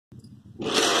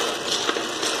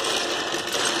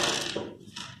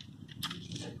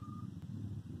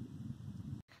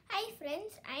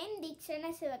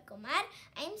Deetchana.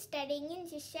 I am studying in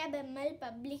Shishya BEML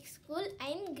Public School. I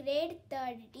am grade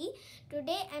 3rd.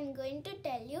 Today I am going to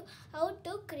tell you how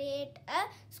to create a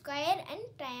square and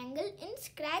triangle in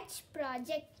Scratch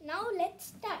project. Now let's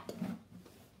start.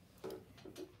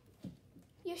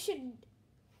 You should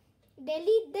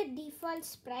delete the default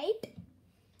sprite.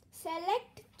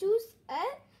 Select choose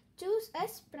a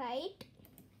sprite.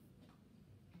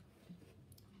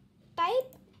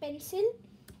 Type pencil.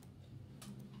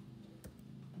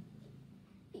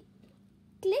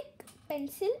 Click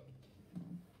pencil.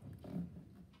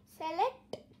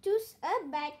 Select choose a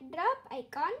backdrop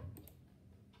icon.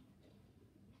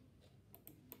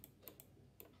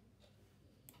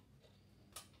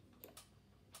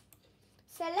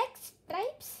 Select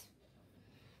stripes.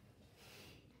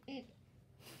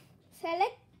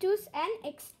 Select choose an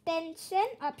extension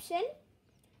option.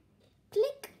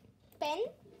 Click pen.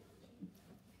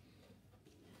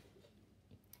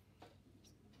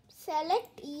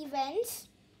 Select events.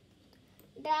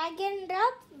 Drag and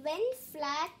drop when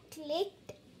flag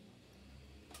clicked.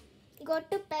 Go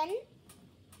to pen.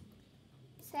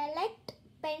 Select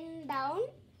pen down.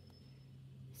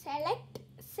 Select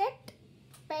set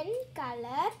pen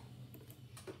color.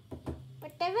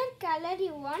 Whatever color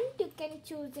you want, you can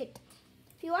choose it.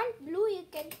 If you want blue, you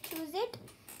can choose it.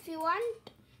 If you want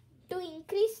to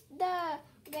increase the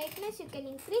brightness, you can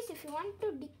increase. If you want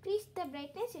to decrease the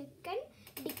brightness, you can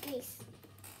decrease.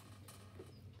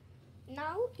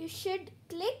 Now you should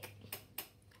click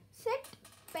set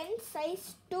pen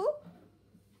size to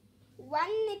 1.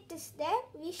 It is there.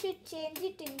 We should change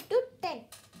it into 10.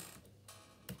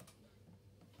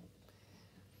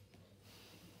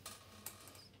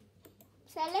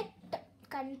 Select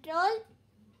control.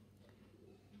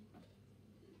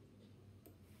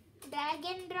 Drag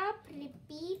and drop,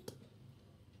 repeat.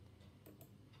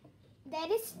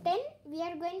 There is 10. We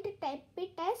are going to type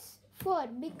it as 4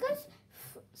 because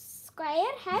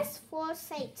square has 4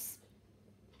 sides.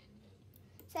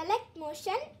 Select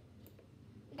motion.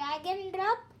 Drag and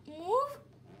drop, move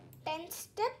 10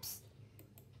 steps.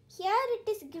 Here it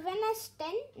is given as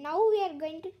 10. Now we are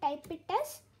going to type it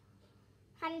as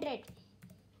 100.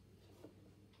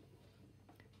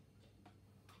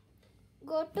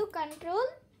 Go to control.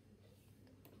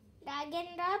 Drag and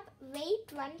drop,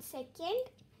 wait 1 second.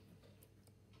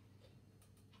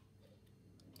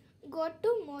 Go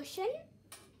to motion.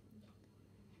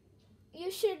 You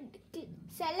should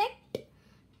select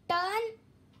turn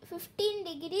 15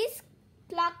 degrees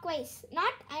clockwise,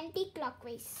 not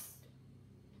anti-clockwise.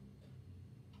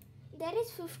 There is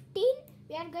 15.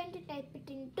 We are going to type it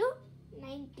into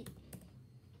 90.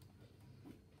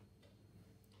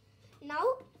 Now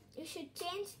you should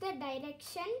change the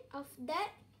direction of the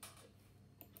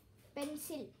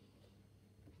pencil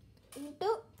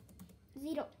into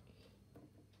 0.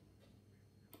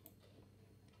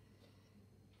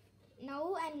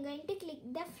 Now I am going to click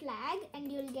the flag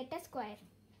and you will get a square.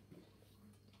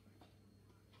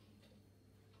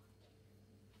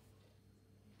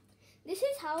 This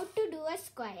is how to do a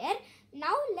square.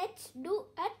 Now let's do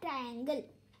a triangle.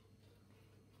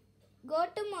 Go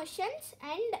to motions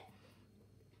and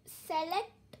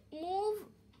select move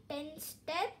 10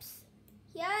 steps.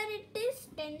 Here it is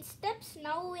 10 steps.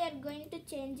 Now we are going to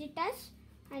change it as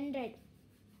 100.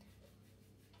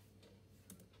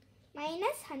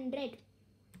 Minus 100.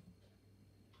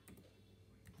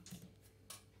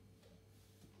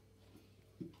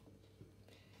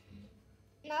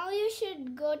 Now you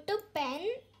should go to pen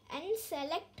and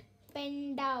select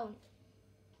pen down.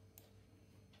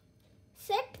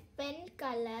 Set pen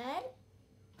color.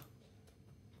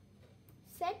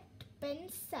 Set pen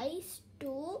size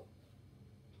to.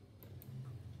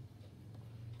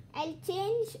 I'll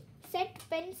change set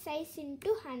pen size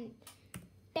into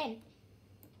 10.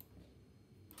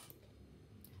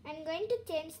 I'm going to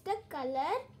change the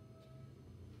color.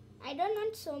 I don't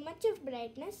want so much of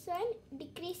brightness, so I'm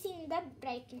decreasing the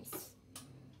brightness.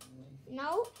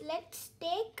 Now let's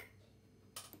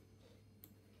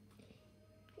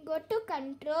go to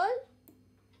control,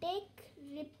 take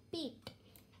repeat.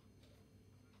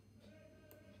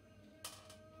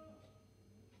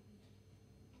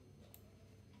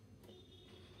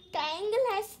 Triangle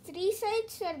has 3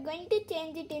 sides, so we are going to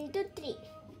change it into 3.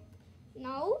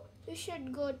 Now you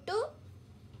should go to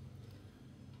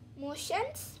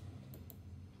motions,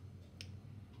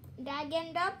 drag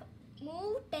and drop,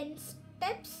 move 10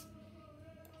 steps.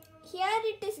 Here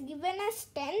it is given as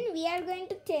 10. We are going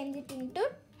to change it into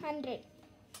 100.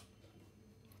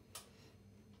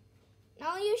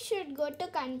 Now you should go to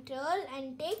control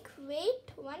and take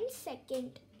wait 1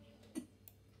 second.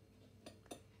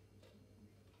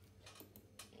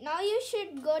 Now you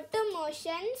should go to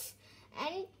motions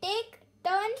and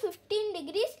turn 15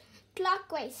 degrees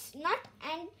clockwise, not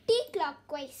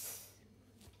anti-clockwise.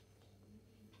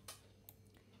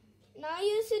 Now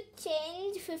you should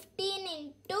change 15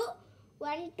 into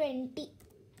 120.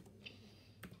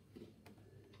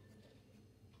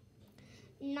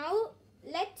 Now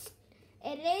let's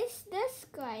erase the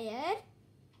square,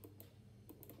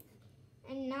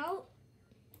 and now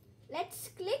let's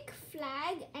click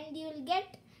flag and you will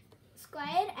get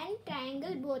square and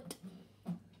triangle both.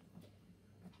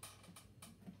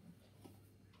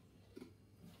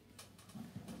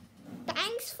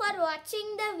 Thanks for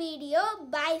watching the video.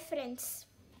 Bye friends.